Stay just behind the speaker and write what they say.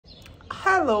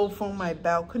Hello from my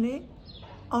balcony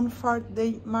on Forte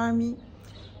Dei Marmi.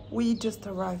 We just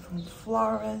arrived from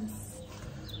Florence.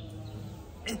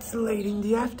 It's late in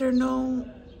the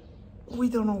afternoon. We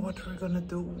don't know what we're gonna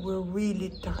do. We're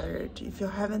really tired. If you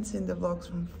haven't seen the vlogs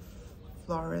from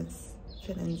Florence,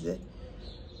 Firenze,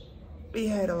 we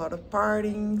had a lot of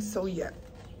partying, so yeah,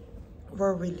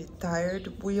 we're really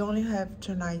tired. We only have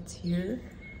 2 nights here.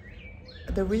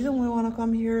 The reason we want to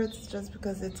come here is just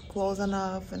because it's close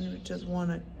enough and we just want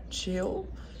to chill.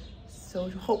 So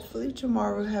hopefully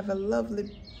tomorrow we have a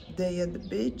lovely day at the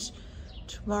beach.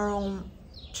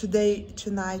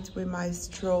 Tonight we might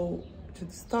stroll to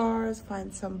the stars,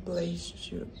 find some place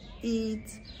to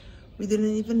eat. We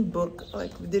didn't even book,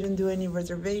 like we didn't do any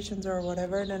reservations or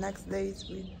whatever. The next days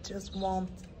we just want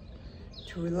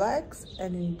to relax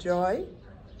and enjoy.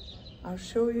 I'll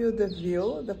show you the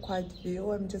view, the quiet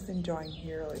view. I'm just enjoying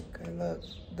here. Like, I love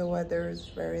the weather, is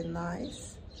very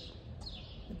nice.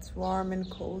 It's warm and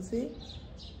cozy,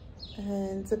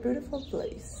 and it's a beautiful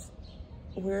place.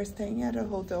 We're staying at a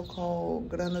hotel called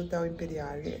Grand Hotel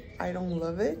Imperiale. I don't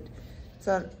love it. It's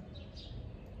a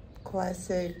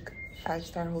classic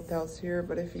 5-star hotels here,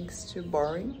 but I think it's too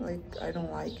boring. Like, I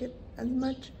don't like it as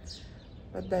much.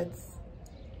 But that's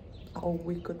all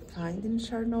we could find in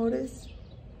short notice.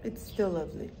 It's still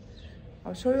lovely.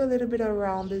 I'll show you a little bit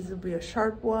around. This will be a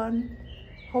short one.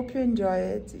 Hope you enjoy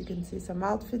it. You can see some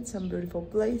outfits, some beautiful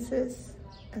places,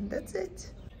 and that's it.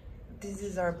 This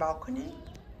is our balcony,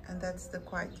 and that's the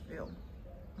quiet view.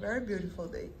 Very beautiful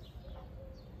day.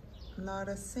 Not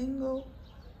a single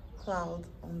cloud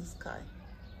on the sky.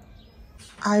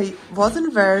 I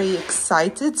wasn't very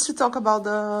excited to talk about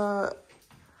the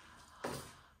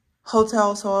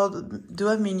hotel, so I'll do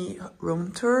a mini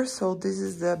room tour. So this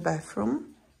is the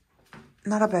bathroom.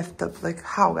 Not a bathtub, like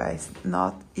how, guys?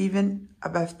 Not even a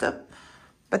bathtub.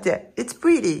 But yeah, it's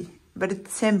pretty, but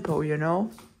it's simple, you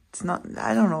know? It's not,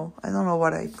 I don't know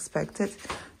what I expected.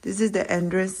 This is the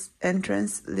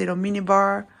entrance, little mini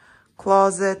bar,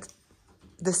 closet.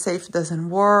 The safe doesn't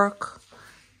work.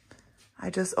 I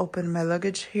just opened my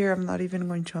luggage here. I'm not even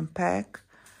going to unpack.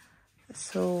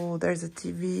 So there's a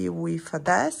TV with a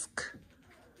desk,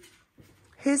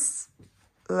 his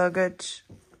luggage,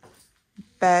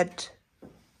 bed,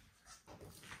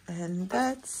 and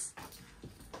that's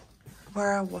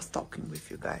where I was talking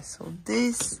with you guys. So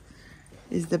this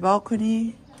is the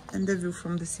balcony and the view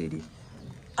from the city.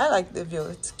 I like the view,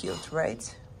 it's cute,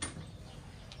 right?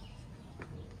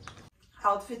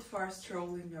 Outfit for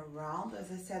strolling around.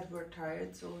 As I said, we're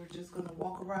tired, so we're just gonna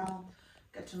walk around,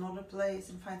 get to another place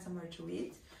and find somewhere to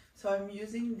eat. So I'm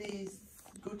using this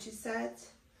Gucci set.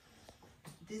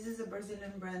 This is a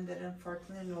Brazilian brand that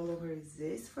unfortunately no longer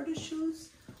exists for the shoes.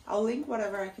 I'll link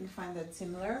whatever I can find that's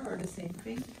similar or the same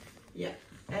thing. Yeah,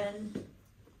 and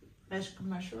Magic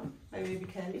Mushroom by Baby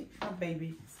Kelly. Not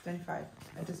baby, it's 25.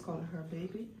 I just call her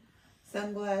baby.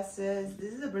 Sunglasses.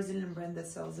 This is a Brazilian brand that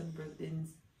sells in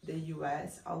the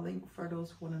US. I'll link for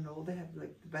those who want to know. They have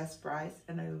like the best price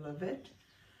and I love it.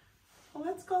 Well,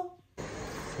 let's go.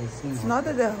 It's not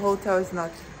that the hotel is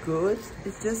not good.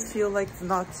 It just feels like it's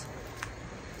not,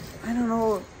 I don't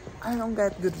know, I don't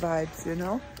get good vibes, you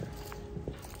know?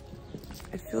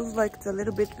 It feels like it's a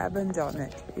little bit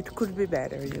abandoned. It could be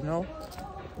better, you know?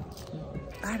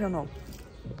 I don't know.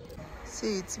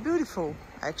 See, it's beautiful,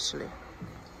 actually.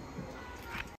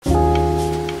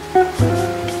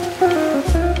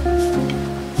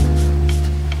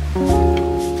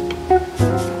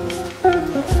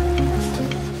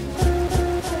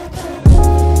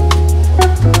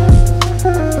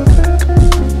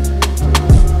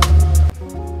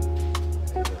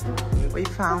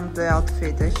 Found the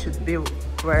outfit I should be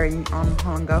wearing on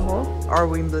Roland Garros or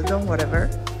Wimbledon, whatever,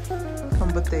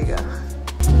 from Bottega.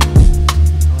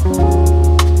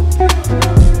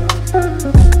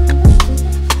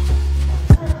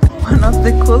 One of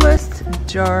the coolest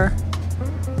Dior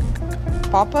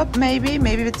pop-up, maybe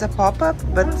it's a pop-up,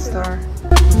 but store.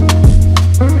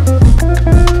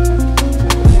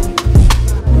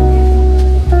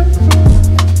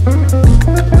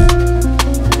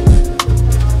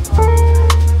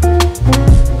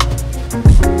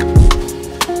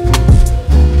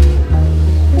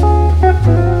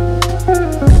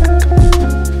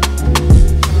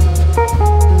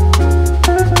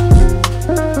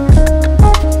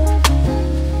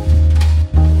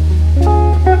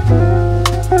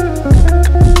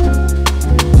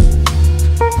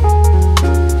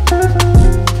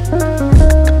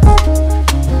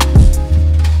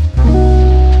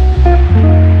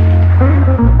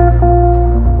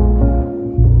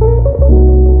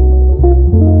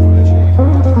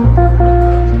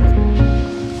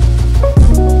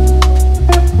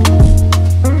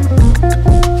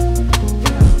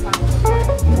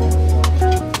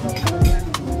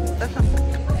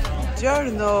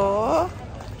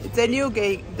 a new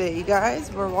day,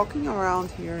 guys. We're walking around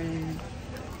here in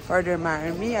Forte Dei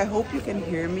Marmi. I hope you can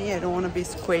hear me. I don't want to be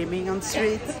screaming on the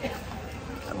street,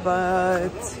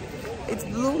 but it's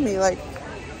gloomy, like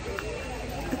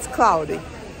it's cloudy.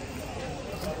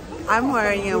 I'm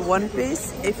wearing a one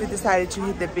piece if you decided to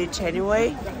hit the beach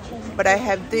anyway, but I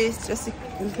have this just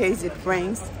in case it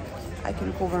rains. I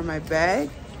can cover my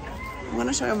bag. I'm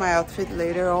gonna show you my outfit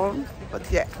later on, but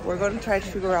yeah, we're gonna try to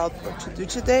figure out what to do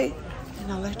today,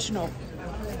 and I'll let you know.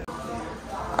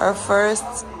 Our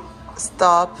first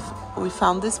stop, we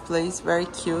found this place, very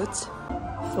cute.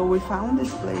 So we found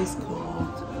this place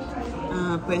called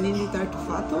Panini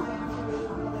Tartufati.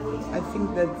 I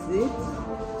think that's it.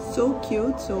 So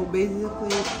cute. So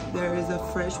basically there is a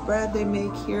fresh bread they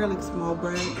make here, like small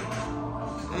bread,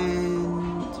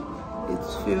 and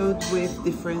it's filled with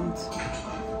different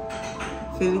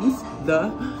fillings,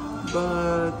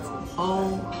 but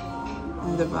all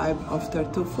in the vibe of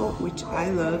tartufo, which I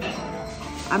love.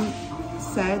 I'm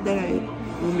sad that I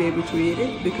won't be able to eat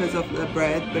it because of the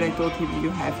bread, but I told him you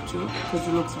have to because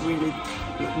it looks really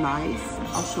nice.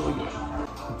 I'll show you.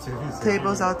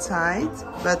 Tables outside,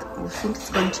 but we think it's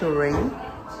going to rain.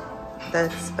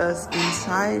 That's us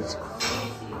inside,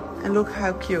 and look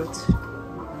how cute.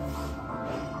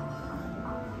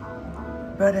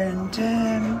 But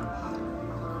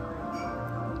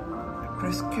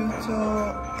prosciutto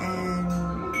and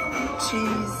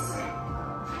cheese,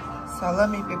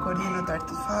 salami, pecorino,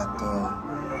 tartufato.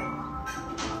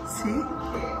 See?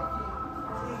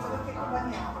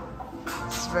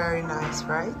 It's very nice,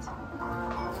 right?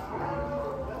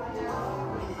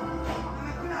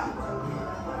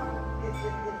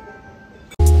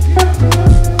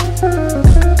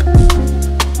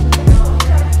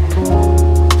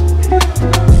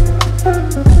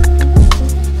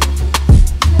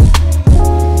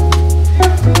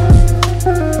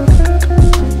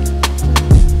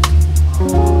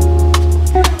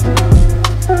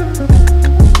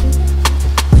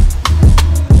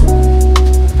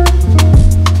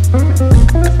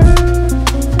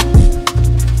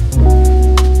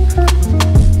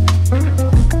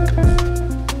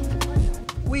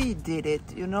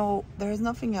 You know, there's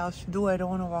nothing else to do. I don't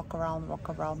want to walk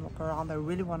around. I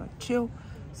really want to chill.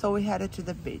 So we headed to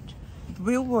the beach. It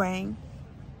will rain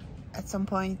at some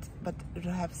point, but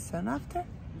it'll have sun after.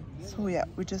 So yeah,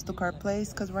 we just took our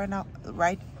place because right now,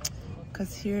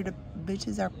 because here the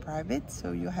beaches are private,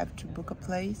 so you have to book a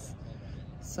place.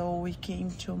 So we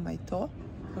came to Maitó.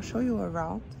 I'll show you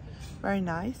around. Very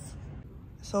nice.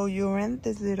 So you rent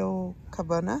this little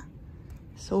cabana.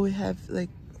 So we have like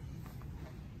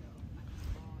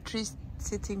 3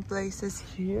 sitting places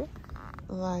here,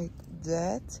 like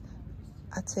that,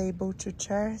 a table, 2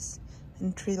 chairs,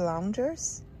 and 3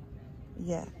 loungers.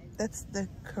 Yeah, that's the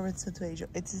current situation.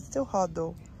 It's still hot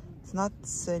though. It's not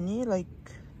sunny, like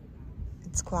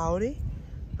it's cloudy,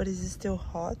 but it's still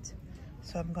hot.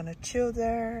 So I'm gonna chill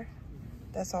there.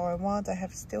 That's all I want. I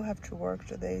still have to work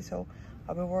today, so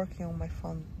I'll be working on my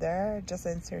phone there, just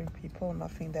answering people,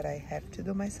 nothing that I have to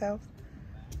do myself.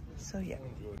 So yeah.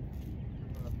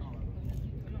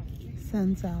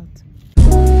 Sun's out.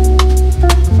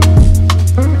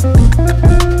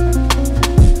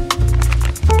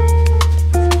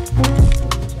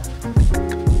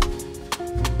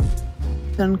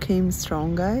 Sun came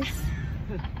strong, guys.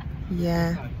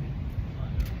 Yeah.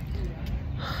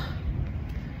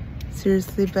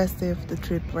 Seriously, best day of the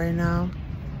trip right now.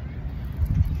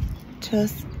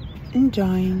 Just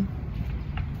enjoying.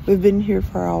 We've been here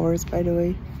for hours, by the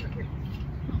way,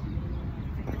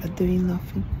 but doing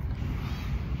nothing.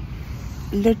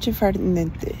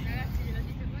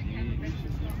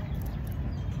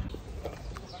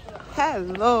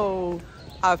 Hello!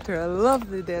 After a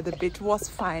lovely day at the beach, was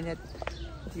fine at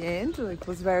the end. It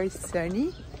was very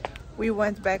sunny. We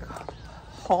went back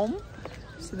home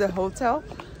to the hotel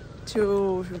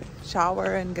to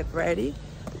shower and get ready.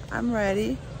 I'm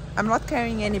ready. I'm not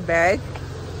carrying any bag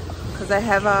because I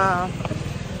have a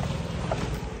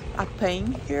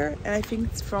pain here, and I think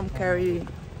it's from carrying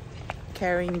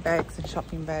bags and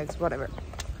shopping bags, whatever.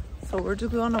 So we're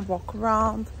just gonna walk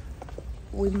around.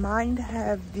 We might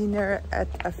have dinner at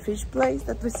a fish place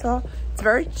that we saw. It's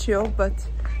very chill, but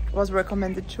it was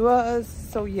recommended to us.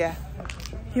 So yeah,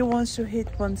 he wants to hit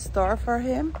 1 star for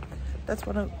him. That's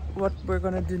what we're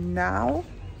gonna do now.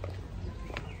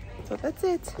 So that's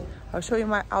it. I'll show you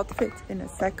my outfit in a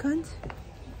second.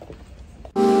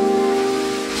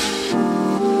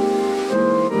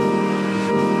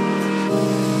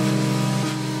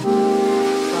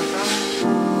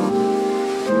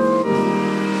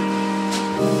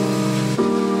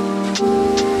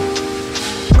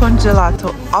 second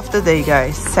gelato of the day,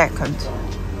 guys. Second.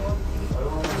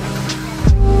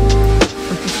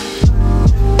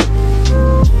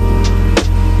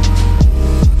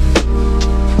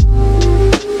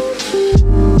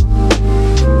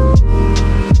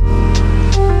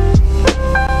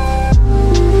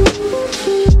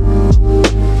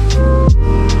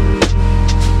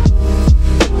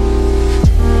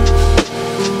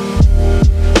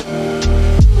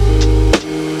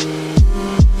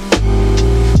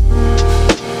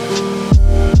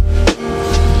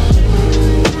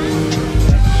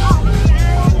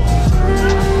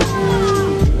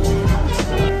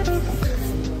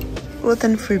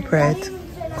 Gluten-free bread,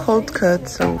 cold cut,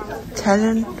 so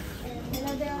Italian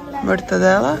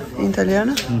mortadella in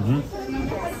italiano.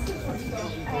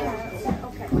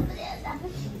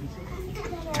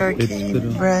 Turkey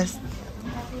breast,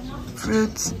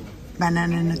 fruits,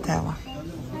 banana and Nutella.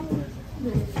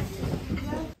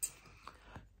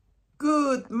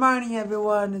 Good morning,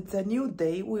 everyone. It's a new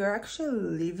day. We are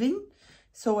actually leaving.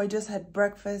 So I just had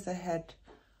breakfast. I had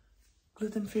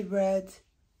gluten-free bread,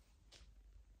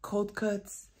 cold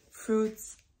cuts,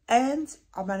 fruits, and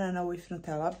a banana with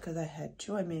Nutella because I had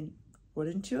to. I mean,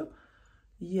 wouldn't you?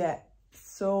 Yeah.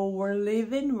 So we're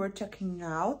leaving. We're checking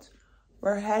out.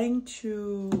 We're heading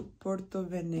to Porto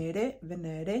Venere,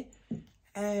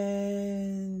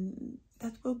 and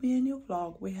that will be a new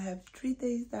vlog. We have 3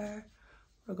 days there.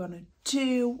 We're gonna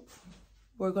chill.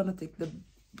 We're gonna take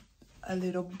a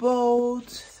little boat.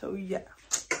 So yeah,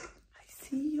 I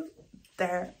see you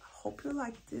there. Hope you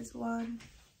like this one.